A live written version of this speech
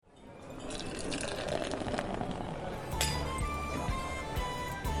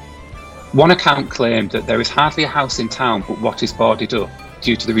One account claimed that there is hardly a house in town but what is boarded up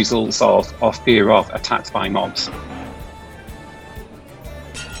due to the results of, or fear of, attacks by mobs.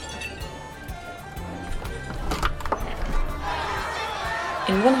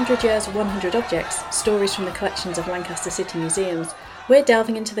 In 100 Years, 100 Objects, Stories from the Collections of Lancaster City Museums, we're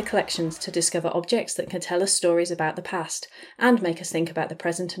delving into the collections to discover objects that can tell us stories about the past and make us think about the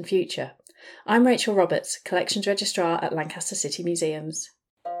present and future. I'm Rachel Roberts, Collections Registrar at Lancaster City Museums.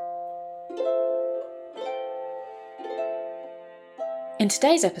 In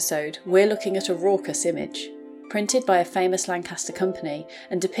today's episode, we're looking at a raucous image, printed by a famous Lancaster company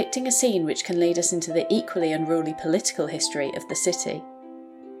and depicting a scene which can lead us into the equally unruly political history of the city.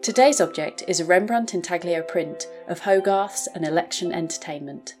 Today's object is a Rembrandt Intaglio print of Hogarth's An Election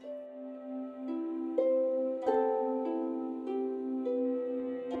Entertainment.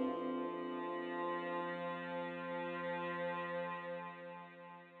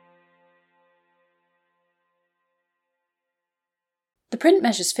 The print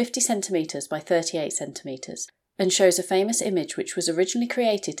measures 50 centimetres by 38 centimetres and shows a famous image which was originally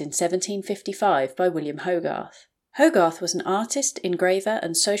created in 1755 by William Hogarth. Hogarth was an artist, engraver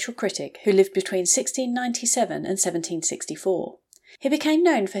and social critic who lived between 1697 and 1764. He became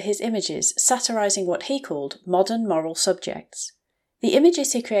known for his images satirising what he called modern moral subjects. The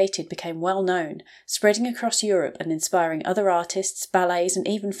images he created became well known, spreading across Europe and inspiring other artists, ballets and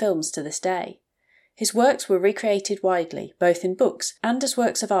even films to this day. His works were recreated widely, both in books and as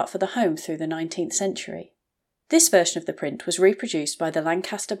works of art for the home through the 19th century. This version of the print was reproduced by the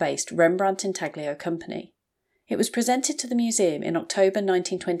Lancaster-based Rembrandt Intaglio company. It was presented to the museum in October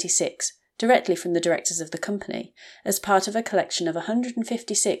 1926, directly from the directors of the company, as part of a collection of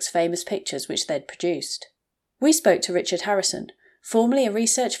 156 famous pictures which they'd produced. We spoke to Richard Harrison, formerly a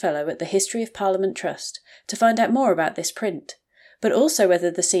research fellow at the History of Parliament Trust, to find out more about this print, but also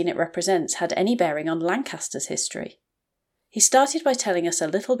whether the scene it represents had any bearing on Lancaster's history. He started by telling us a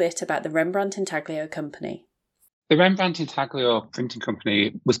little bit about the Rembrandt Intaglio company. The Rembrandt Intaglio printing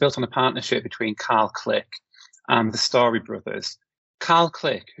company was built on a partnership between Carl Click and the Story brothers. Carl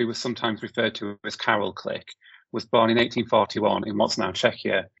Click, who was sometimes referred to as Carol Click, was born in 1841 in what's now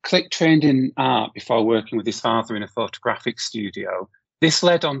Czechia. Click trained in art before working with his father in a photographic studio. This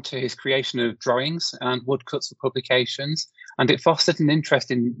led on to his creation of drawings and woodcuts for publications, and it fostered an interest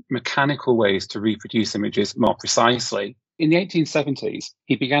in mechanical ways to reproduce images more precisely. In the 1870s,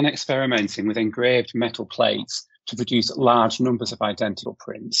 he began experimenting with engraved metal plates to produce large numbers of identical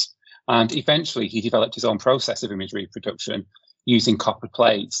prints. And eventually he developed his own process of image reproduction using copper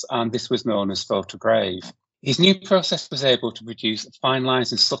plates, and this was known as photograph. His new process was able to produce fine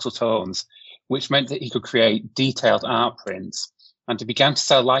lines and subtle tones, which meant that he could create detailed art prints, and he began to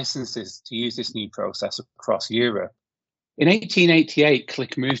sell licenses to use this new process across Europe. In 1888,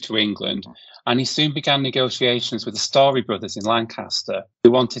 Click moved to England, and he soon began negotiations with the Story brothers in Lancaster,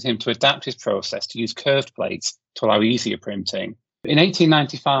 who wanted him to adapt his process to use curved plates to allow easier printing. In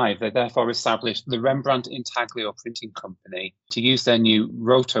 1895, they therefore established the Rembrandt Intaglio Printing Company to use their new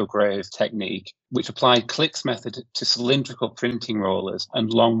rotograph technique, which applied Click's method to cylindrical printing rollers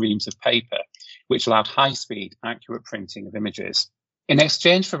and long reams of paper, which allowed high-speed, accurate printing of images. In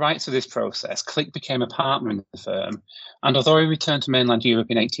exchange for rights to this process, Click became a partner in the firm, and although he returned to mainland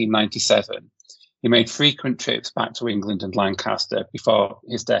Europe in 1897, he made frequent trips back to England and Lancaster before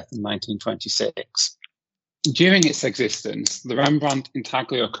his death in 1926. During its existence, the Rembrandt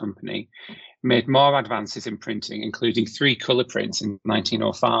Intaglio company made more advances in printing, including 3 colour prints in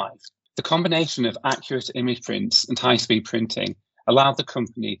 1905. The combination of accurate image prints and high-speed printing allowed the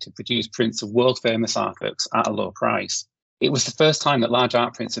company to produce prints of world-famous artworks at a low price. It was the first time that large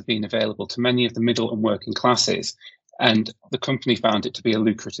art prints had been available to many of the middle and working classes, and the company found it to be a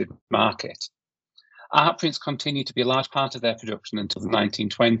lucrative market. Art prints continued to be a large part of their production until the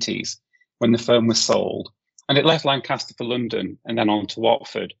 1920s, when the firm was sold, and it left Lancaster for London and then on to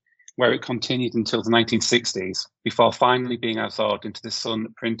Watford, where it continued until the 1960s, before finally being absorbed into the Sun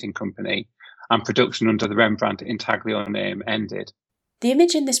Printing Company, and production under the Rembrandt Intaglio name ended. The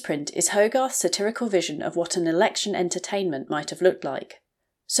image in this print is Hogarth's satirical vision of what an election entertainment might have looked like.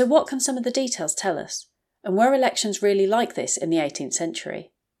 So what can some of the details tell us? And were elections really like this in the 18th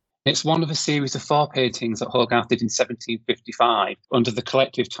century? It's one of a series of 4 paintings that Hogarth did in 1755 under the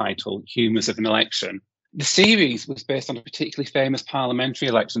collective title Humours of an Election. The series was based on a particularly famous parliamentary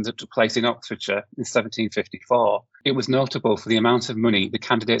election that took place in Oxfordshire in 1754. It was notable for the amount of money the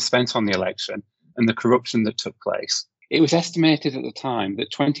candidates spent on the election and the corruption that took place. It was estimated at the time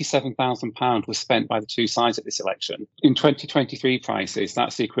that £27,000 was spent by the two sides at this election. In 2023 prices,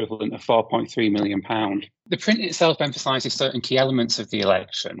 that's the equivalent of £4.3 million. The print itself emphasises certain key elements of the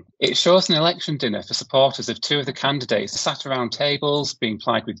election. It shows an election dinner for supporters of two of the candidates sat around tables, being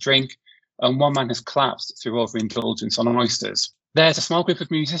plied with drink, and one man has collapsed through overindulgence on oysters. There's a small group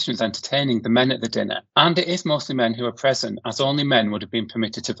of musicians entertaining the men at the dinner, and it is mostly men who are present, as only men would have been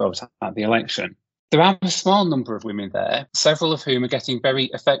permitted to vote at the election. There are a small number of women there, several of whom are getting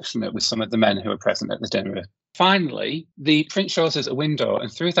very affectionate with some of the men who are present at the dinner. Finally, the print shows us a window, and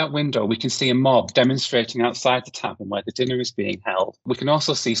through that window we can see a mob demonstrating outside the tavern where the dinner is being held. We can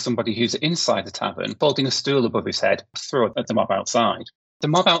also see somebody who's inside the tavern holding a stool above his head, thrown at the mob outside. The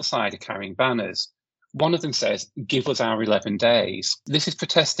mob outside are carrying banners. One of them says, "Give us our 11 days." This is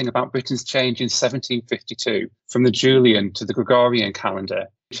protesting about Britain's change in 1752 from the Julian to the Gregorian calendar,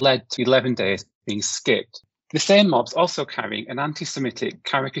 which led to 11 days being skipped. The same mob's also carrying an anti-Semitic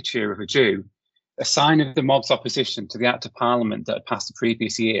caricature of a Jew, a sign of the mob's opposition to the Act of Parliament that had passed the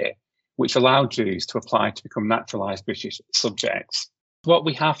previous year, which allowed Jews to apply to become naturalised British subjects. What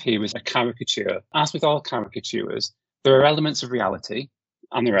we have here is a caricature. As with all caricatures, there are elements of reality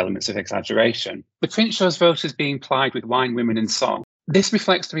and there are elements of exaggeration. The print shows voters being plied with wine, women and song. This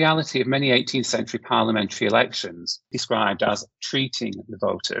reflects the reality of many 18th century parliamentary elections, described as treating the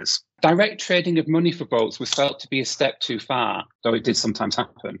voters. Direct trading of money for votes was felt to be a step too far, though it did sometimes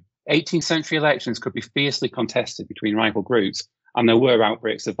happen. 18th century elections could be fiercely contested between rival groups, and there were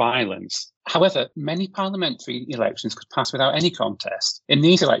outbreaks of violence. However, many parliamentary elections could pass without any contest. In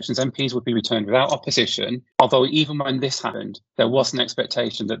these elections, MPs would be returned without opposition, although even when this happened, there was an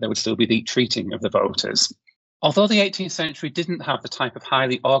expectation that there would still be the treating of the voters. Although the 18th century didn't have the type of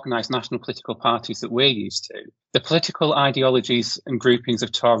highly organised national political parties that we're used to, the political ideologies and groupings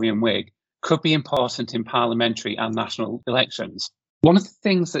of Tory and Whig could be important in parliamentary and national elections. One of the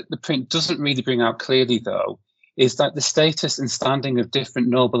things that the print doesn't really bring out clearly, though, is that the status and standing of different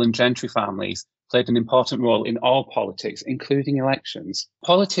noble and gentry families played an important role in all politics, including elections.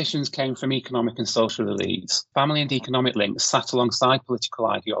 Politicians came from economic and social elites. Family and economic links sat alongside political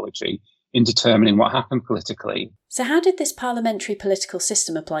ideology in determining what happened politically. So how did this parliamentary political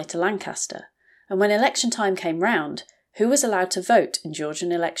system apply to Lancaster? And when election time came round, who was allowed to vote in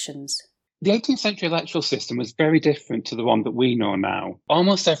Georgian elections? The 18th century electoral system was very different to the one that we know now.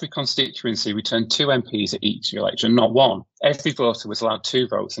 Almost every constituency returned 2 MPs at each election, not one. Every voter was allowed 2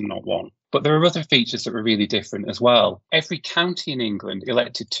 votes and not 1. But there are other features that were really different as well. Every county in England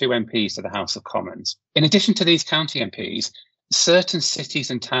elected 2 MPs to the House of Commons. In addition to these county MPs, certain cities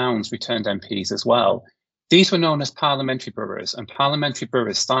and towns returned MPs as well. These were known as parliamentary boroughs, and parliamentary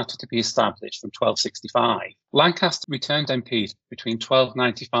boroughs started to be established from 1265. Lancaster returned MPs between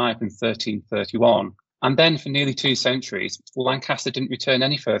 1295 and 1331, and then for nearly 2 centuries, Lancaster didn't return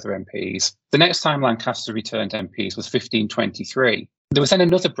any further MPs. The next time Lancaster returned MPs was 1523. There was then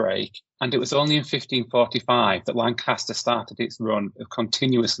another break, and it was only in 1545 that Lancaster started its run of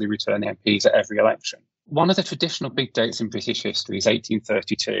continuously returning MPs at every election. One of the traditional big dates in British history is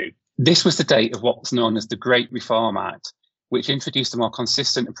 1832. This was the date of what was known as the Great Reform Act, which introduced a more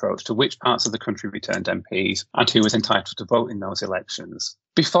consistent approach to which parts of the country returned MPs and who was entitled to vote in those elections.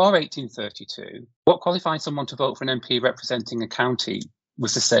 Before 1832, what qualified someone to vote for an MP representing a county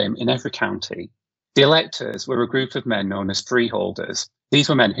was the same in every county. The electors were a group of men known as freeholders. These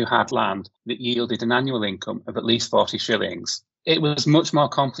were men who had land that yielded an annual income of at least 40 shillings. It was much more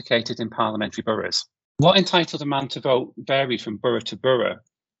complicated in parliamentary boroughs. What entitled a man to vote varied from borough to borough.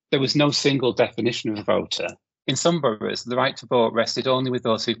 There was no single definition of a voter. In some boroughs, the right to vote rested only with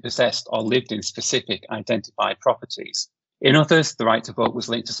those who possessed or lived in specific identified properties. In others, the right to vote was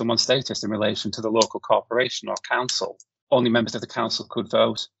linked to someone's status in relation to the local corporation or council. Only members of the council could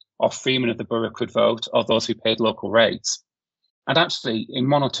vote, or freemen of the borough could vote, or those who paid local rates. And actually, in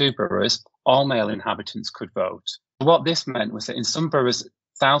 1 or 2 boroughs, all male inhabitants could vote. What this meant was that in some boroughs,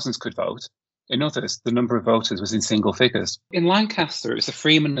 thousands could vote. In others, the number of voters was in single figures. In Lancaster, it was the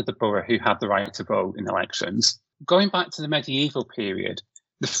freemen of the borough who had the right to vote in elections. Going back to the medieval period,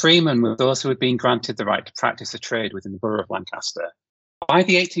 the freemen were those who had been granted the right to practice a trade within the borough of Lancaster. By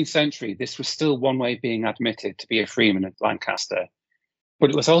the 18th century, this was still one way of being admitted to be a freeman of Lancaster.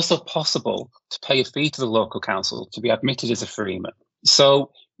 But it was also possible to pay a fee to the local council to be admitted as a freeman.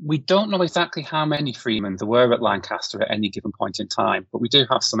 So we don't know exactly how many freemen there were at Lancaster at any given point in time, but we do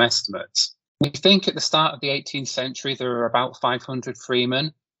have some estimates. We think at the start of the 18th century, there were about 500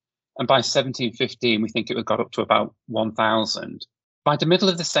 freemen. And by 1715, we think it had got up to about 1,000. By the middle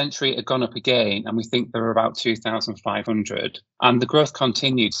of the century, it had gone up again, and we think there were about 2,500. And the growth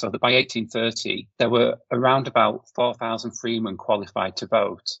continued, so that by 1830, there were around about 4,000 freemen qualified to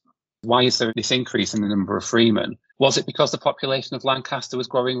vote. Why is there this increase in the number of freemen? Was it because the population of Lancaster was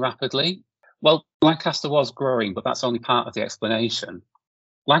growing rapidly? Well, Lancaster was growing, but that's only part of the explanation.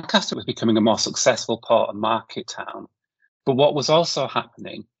 Lancaster was becoming a more successful port and market town. But what was also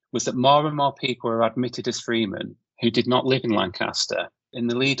happening was that more and more people were admitted as freemen who did not live in Lancaster. In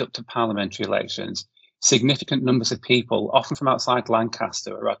the lead up to parliamentary elections, significant numbers of people, often from outside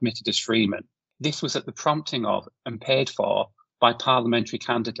Lancaster, were admitted as freemen. This was at the prompting of and paid for by parliamentary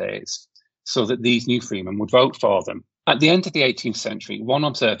candidates so that these new freemen would vote for them. At the end of the 18th century, one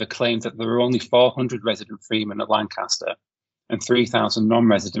observer claimed that there were only 400 resident freemen at Lancaster and 3,000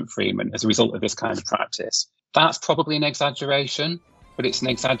 non-resident freemen as a result of this kind of practice. That's probably an exaggeration, but it's an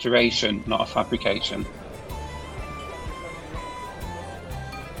exaggeration, not a fabrication.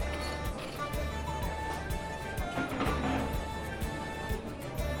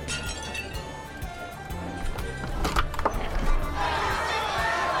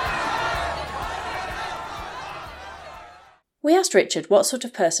 We asked Richard what sort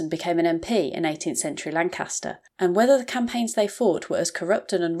of person became an MP in 18th century Lancaster, and whether the campaigns they fought were as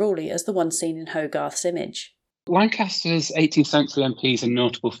corrupt and unruly as the one seen in Hogarth's image. Lancaster's 18th century MPs and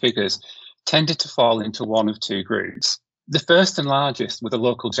notable figures tended to fall into one of two groups. The first and largest were the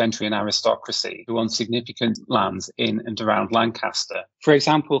local gentry and aristocracy who owned significant lands in and around Lancaster. For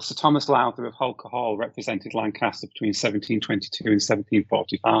example, Sir Thomas Lowther of Holker Hall represented Lancaster between 1722 and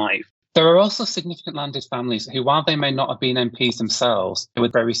 1745. There are also significant landed families who, while they may not have been MPs themselves, were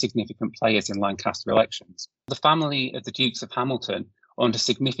very significant players in Lancaster elections. The family of the Dukes of Hamilton owned a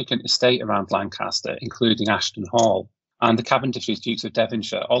significant estate around Lancaster, including Ashton Hall, and the Cavendishes, Dukes of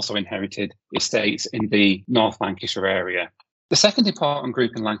Devonshire, also inherited estates in the North Lancashire area. The second important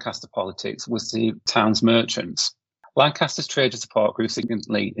group in Lancaster politics was the town's merchants. Lancaster's trade and support grew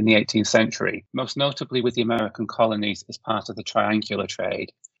significantly in the 18th century, most notably with the American colonies as part of the triangular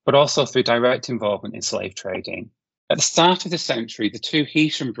trade, but also through direct involvement in slave trading. At the start of the century, the two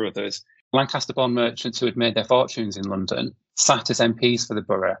Hesham brothers, Lancaster-born merchants who had made their fortunes in London, sat as MPs for the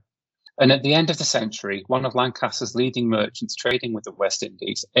borough. And at the end of the century, one of Lancaster's leading merchants trading with the West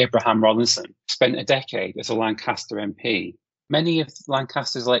Indies, Abraham Rollinson, spent a decade as a Lancaster MP. Many of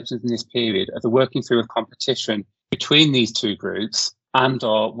Lancaster's elections in this period are the working through of competition between these two groups and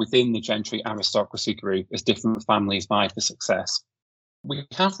or within the gentry aristocracy group as different families vied for success. We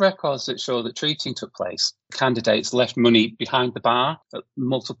have records that show that treating took place. Candidates left money behind the bar at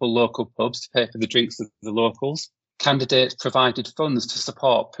multiple local pubs to pay for the drinks of the locals. Candidates provided funds to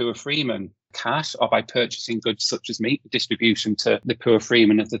support poor freemen, cash or by purchasing goods such as meat for distribution to the poor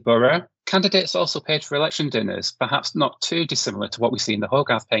freemen of the borough. Candidates also paid for election dinners, perhaps not too dissimilar to what we see in the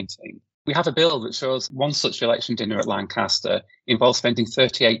Hogarth painting. We have a bill that shows one such election dinner at Lancaster involves spending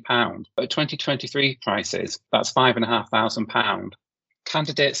 £38. At 2023 prices, that's £5,500.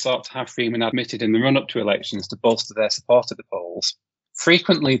 Candidates sought to have freemen admitted in the run-up to elections to bolster their support at the polls.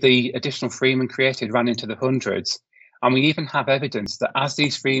 Frequently, the additional freemen created ran into the hundreds, and we even have evidence that as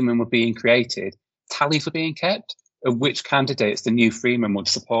these freemen were being created, tallies were being kept of which candidates the new freemen would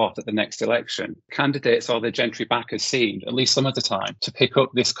support at the next election. Candidates or their gentry backers seemed, at least some of the time, to pick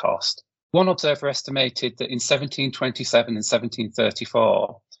up this cost. One observer estimated that in 1727 and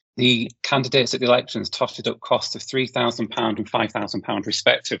 1734, the candidates at the elections totted up costs of £3,000 and £5,000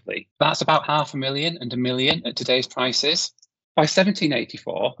 respectively. That's about £500,000 and £1 million at today's prices. By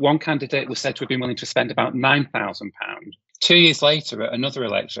 1784, one candidate was said to have been willing to spend about £9,000. 2 years later, at another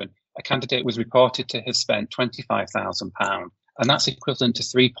election, a candidate was reported to have spent £25,000, and that's equivalent to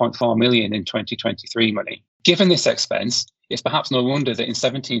 £3.4 million in 2023 money. Given this expense, it's perhaps no wonder that in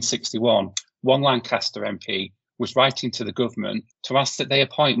 1761, one Lancaster MP was writing to the government to ask that they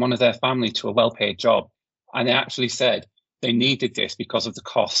appoint one of their family to a well-paid job. And they actually said they needed this because of the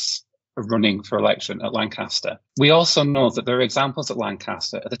costs of running for election at Lancaster. We also know that there are examples at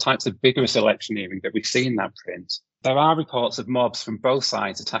Lancaster of the types of vigorous electioneering that we see in that print. There are reports of mobs from both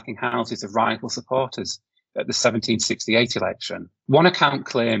sides attacking houses of rival supporters at the 1768 election. One account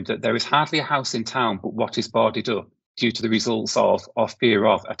claimed that there is hardly a house in town but what is boarded up due to the results of or fear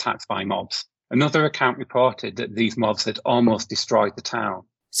of attacks by mobs. Another account reported that these mobs had almost destroyed the town.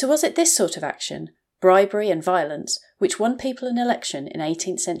 So was it this sort of action, bribery and violence, which won people an election in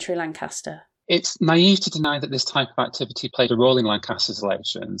 18th century Lancaster? It's naive to deny that this type of activity played a role in Lancaster's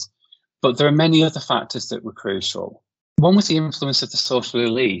elections, but there are many other factors that were crucial. One was the influence of the social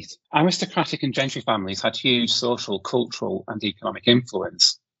elite. Aristocratic and gentry families had huge social, cultural and economic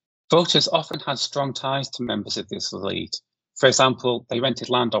influence. Voters often had strong ties to members of this elite. For example, they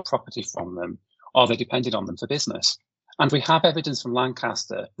rented land or property from them, or they depended on them for business. And we have evidence from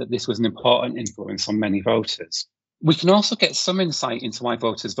Lancaster that this was an important influence on many voters. We can also get some insight into why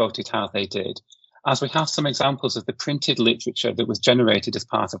voters voted how they did, as we have some examples of the printed literature that was generated as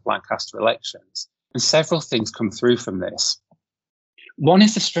part of Lancaster elections, and several things come through from this. One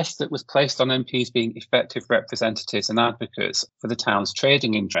is the stress that was placed on MPs being effective representatives and advocates for the town's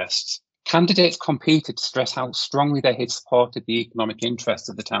trading interests. Candidates competed to stress how strongly they had supported the economic interests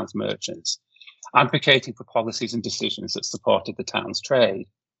of the town's merchants, advocating for policies and decisions that supported the town's trade.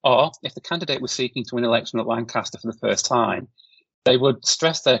 Or, if the candidate was seeking to win election at Lancaster for the first time, they would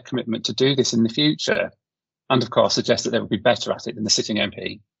stress their commitment to do this in the future, and of course suggest that they would be better at it than the sitting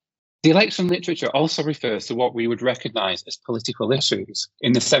MP. The election literature also refers to what we would recognise as political issues.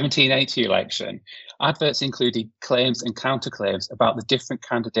 In the 1780 election, adverts included claims and counterclaims about the different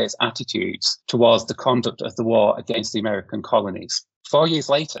candidates' attitudes towards the conduct of the war against the American colonies. 4 years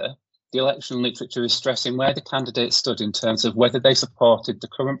later, the election literature is stressing where the candidates stood in terms of whether they supported the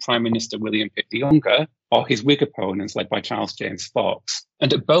current Prime Minister William Pitt the Younger or his Whig opponents led by Charles James Fox.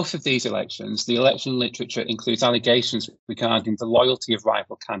 And at both of these elections, the election literature includes allegations regarding the loyalty of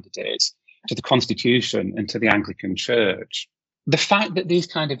rival candidates to the Constitution and to the Anglican Church. The fact that these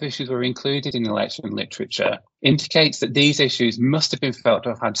kind of issues were included in election literature indicates that these issues must have been felt to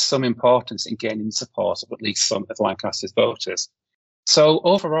have had some importance in gaining the support of at least some of Lancaster's voters. So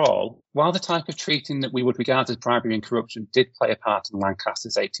overall, while the type of treating that we would regard as bribery and corruption did play a part in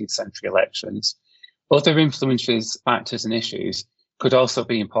Lancaster's 18th century elections, other influences, factors and issues could also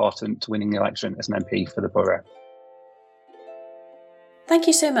be important to winning the election as an MP for the borough. Thank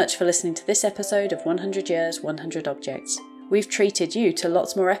you so much for listening to this episode of 100 Years, 100 Objects. We've treated you to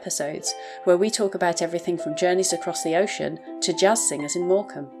lots more episodes where we talk about everything from journeys across the ocean to jazz singers in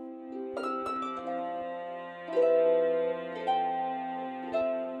Morecambe.